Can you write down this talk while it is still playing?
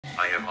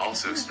I have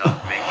also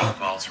stopped making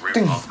false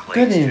rip-off Good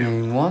claims evening, too.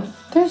 everyone.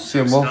 This is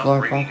your So Wolf stop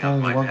Lord bringing Blacknell,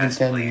 up my welcome past,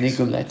 to the please. League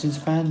of Legends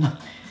fan.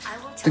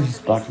 This is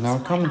Blacknell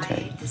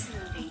Commentary.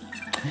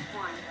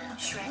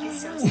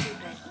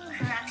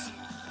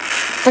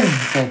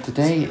 So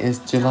today is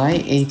July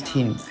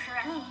 18th,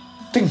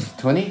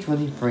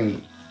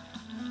 2023.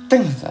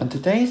 And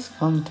today's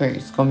commentary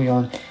is going to be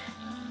on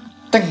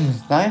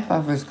live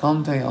average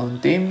commentary on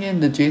Damien,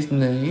 the Jason,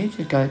 the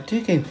YouTube guy,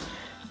 2K.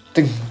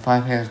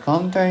 5 hairs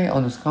commentary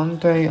on his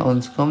commentary on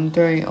his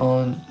commentary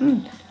on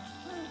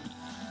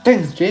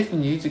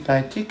Jason, YouTube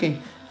guy, 2K.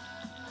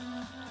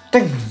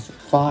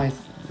 5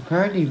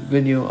 parody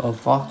video of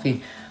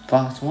Foxy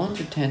Fox 1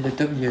 to 10 the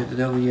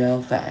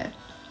TWL fan.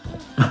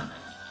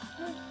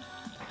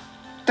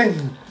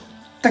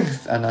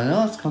 And I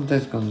know this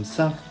content is gonna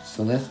suck,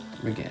 so let's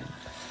begin.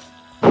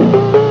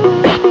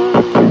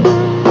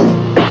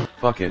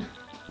 Fuck it,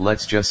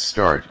 let's just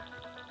start.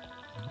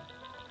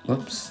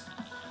 Whoops.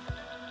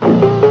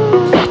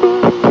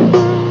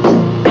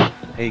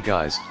 Hey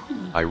guys,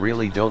 I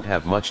really don't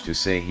have much to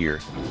say here,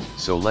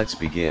 so let's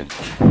begin.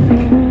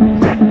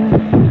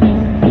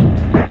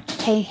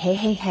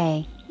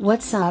 Hey,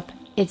 what's up?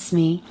 It's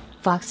me,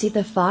 Foxy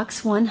the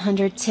Fox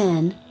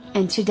 110,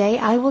 and today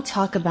I will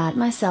talk about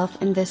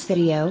myself in this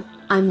video.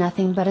 I'm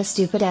nothing but a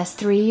stupid ass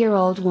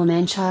 3-year-old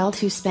woman child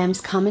who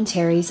spams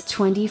commentaries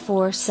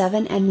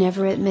 24/7 and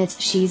never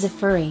admits she's a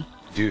furry.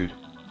 Dude,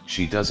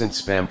 she doesn't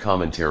spam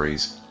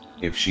commentaries.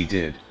 If she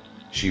did,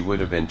 she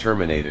would have been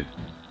terminated.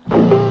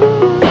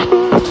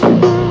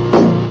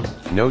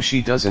 No,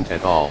 she doesn't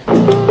at all.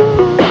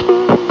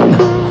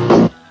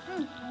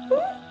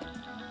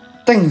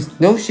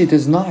 No, she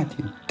does not,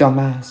 you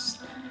dumbass.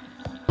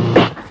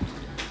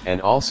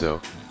 And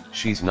also,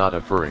 she's not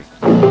a furry.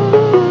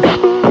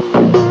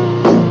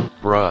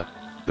 Bruh,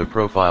 the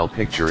profile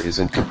picture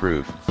isn't to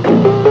prove.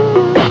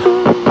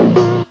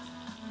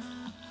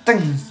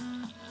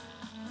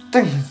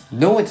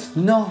 No, it's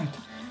not.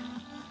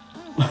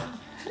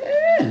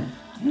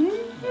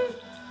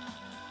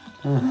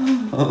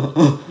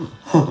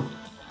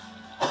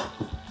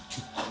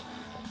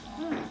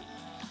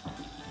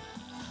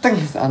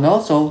 And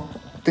also,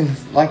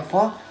 like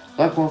what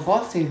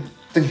Foxy,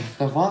 the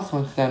Fox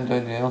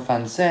 110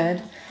 fan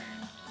said,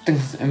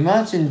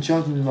 imagine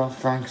judging about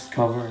Frank's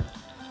cover.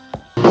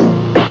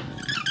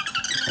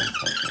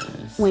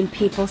 When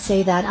people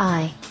say that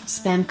I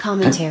spam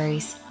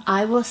commentaries,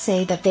 I will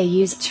say that they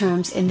use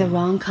terms in the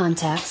wrong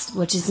context,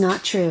 which is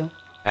not true.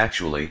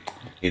 Actually,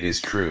 it is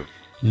true.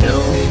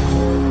 No.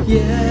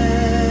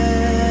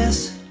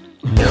 Yes.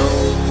 No.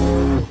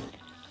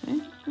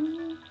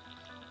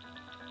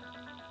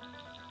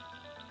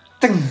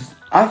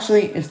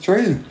 Actually, it's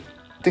true.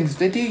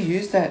 They do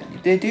use that.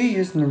 They do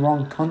use in the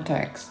wrong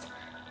context.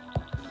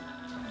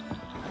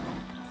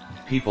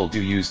 People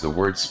do use the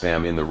word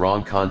spam in the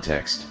wrong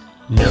context.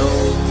 No.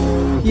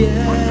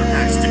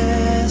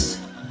 Yes.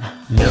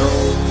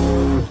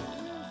 No.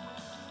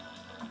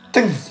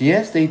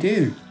 Yes, they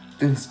do.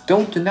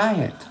 Don't deny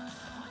it.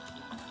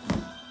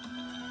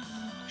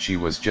 She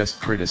was just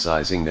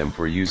criticizing them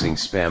for using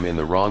spam in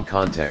the wrong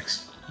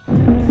context.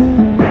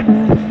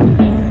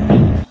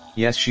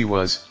 Yes, she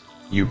was,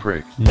 you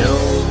prick. No.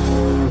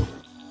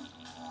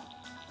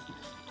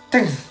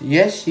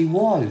 Yes, she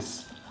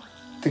was.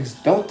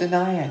 Don't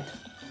deny it.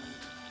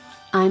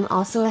 I'm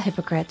also a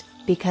hypocrite,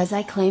 because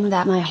I claim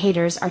that my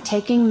haters are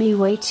taking me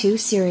way too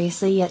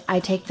seriously, yet I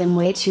take them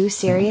way too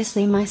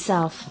seriously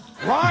myself.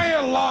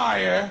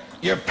 Liar,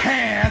 your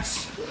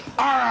pants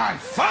are on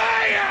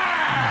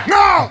fire!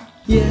 No!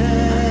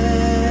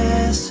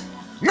 Yes.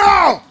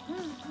 No!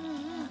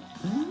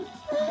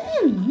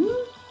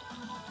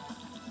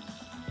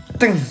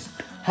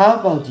 How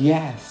about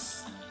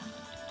yes?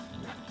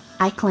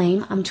 I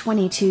claim I'm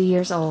 22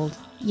 years old,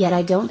 yet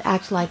I don't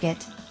act like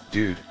it.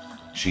 Dude,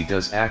 she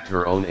does act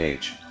her own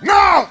age.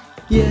 No!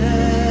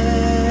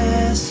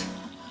 Yes.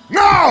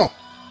 No!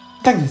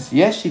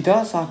 Yes, she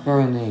does act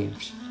her own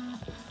age.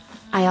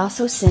 I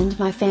also send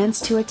my fans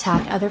to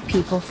attack other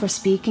people for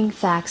speaking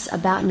facts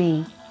about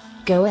me.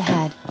 Go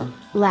ahead.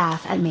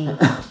 Laugh at me.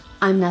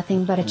 I'm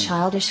nothing but a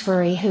childish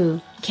furry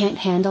who can't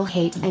handle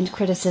hate and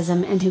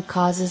criticism and who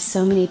causes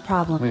so many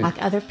problems.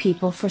 Attack other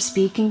people for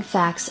speaking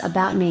facts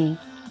about me.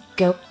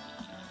 Go.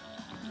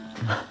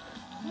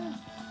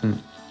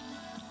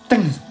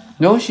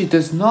 No, she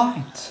does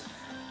not.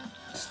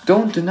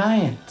 Don't deny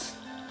it.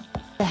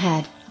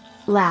 Ahead.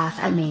 Laugh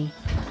at me.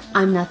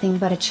 I'm nothing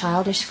but a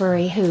childish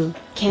furry who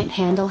can't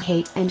handle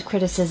hate and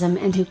criticism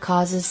and who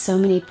causes so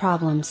many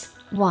problems.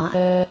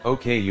 Why?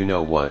 Okay, you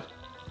know what?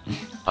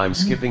 I'm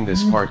skipping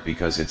this part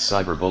because it's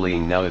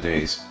cyberbullying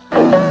nowadays.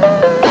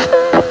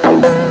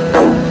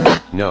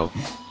 No,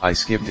 I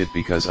skipped it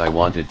because I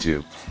wanted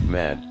to,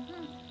 man.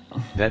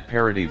 That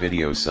parody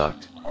video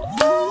sucked.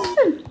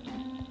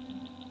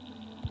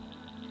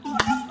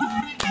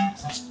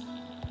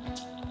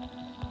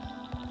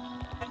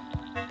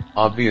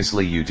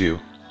 Obviously you do,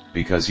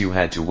 because you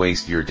had to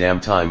waste your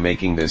damn time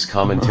making this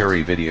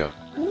commentary video.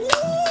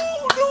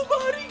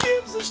 Nobody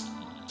gives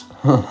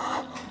a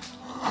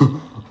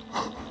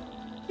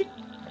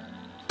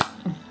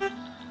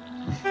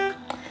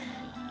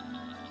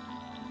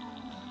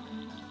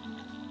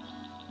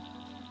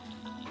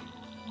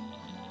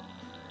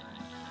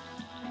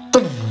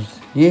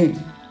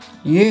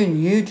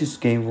You just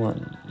gave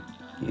one.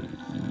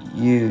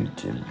 You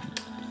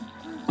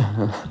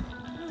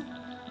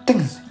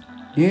things.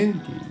 You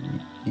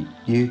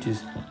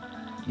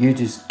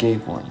just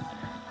gave one.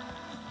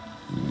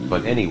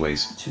 But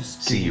anyways,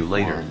 Just see you gave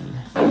later. one.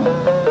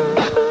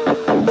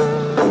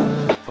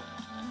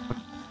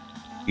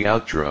 The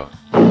outro.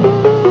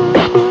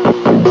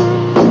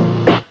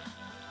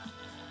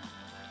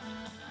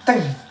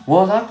 Things.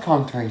 Well, that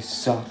commentary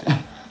sucked.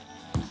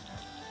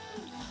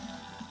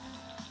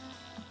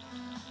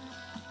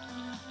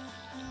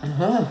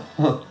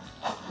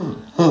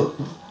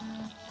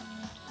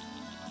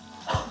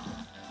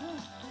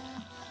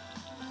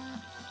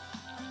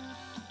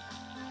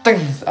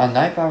 Things. A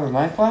night by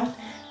Minecraft.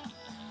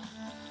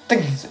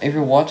 Things. If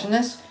you're watching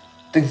this,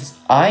 things.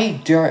 I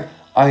dare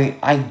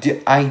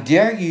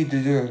you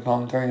to do a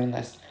commentary on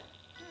this.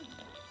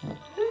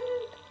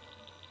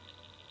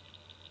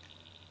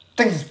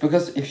 Things,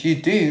 because if you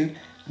do,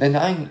 then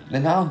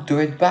I'll do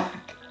it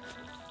back.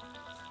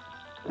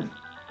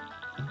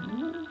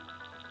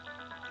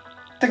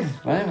 Things.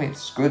 But anyway,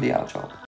 screw the outro.